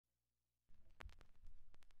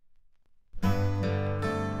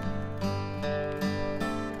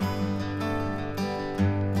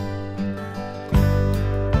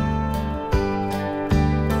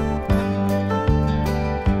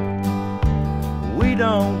We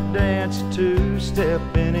don't dance two-step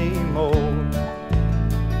anymore.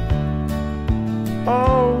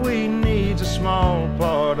 All we need's a small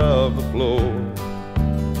part of the floor.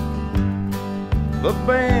 The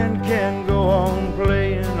band can go on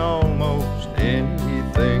playing almost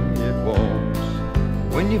anything it wants.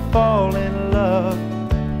 When you fall in love,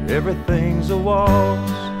 everything's a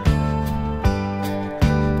waltz.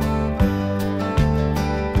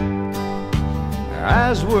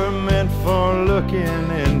 Eyes were meant for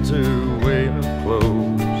looking into whale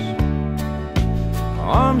clothes.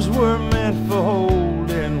 Arms were meant for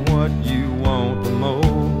holding what you want the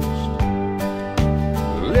most.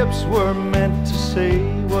 Lips were meant to say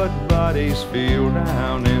what bodies feel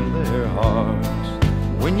down in their hearts.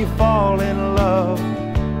 When you fall in love,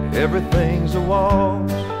 everything's a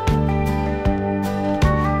waltz.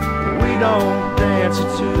 We don't dance a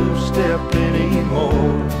two-step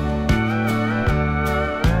anymore.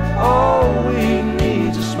 All we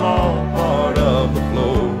need's a small part of the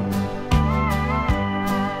floor.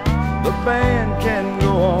 The band can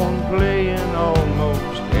go on playing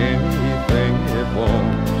almost anything it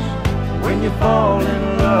wants. When you fall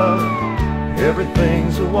in love,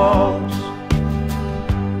 everything's a waltz.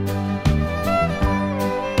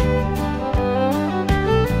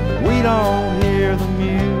 We don't hear the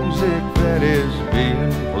music that is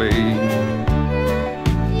being played,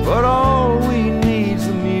 but all we need's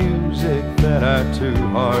the music that our two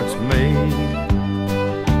hearts made.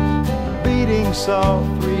 Beating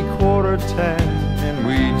soft three-quarter time, and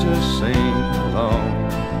we just sing along.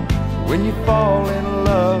 When you fall in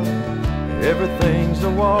love, everything's a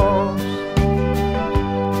waltz.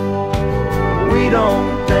 We don't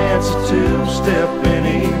dance a two-step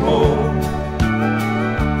anymore.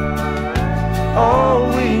 All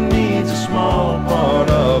we need's a small part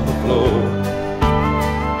of the floor.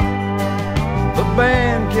 The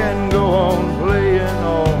band can go on playing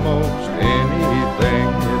almost anything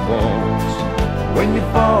it wants. When you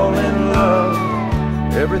fall in love,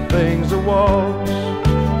 everything's a waltz.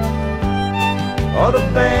 Or the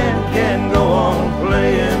band can go on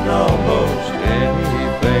playing almost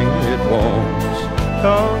anything it wants.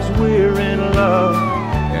 'Cause we're in love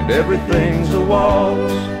and everything's a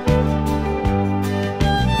waltz.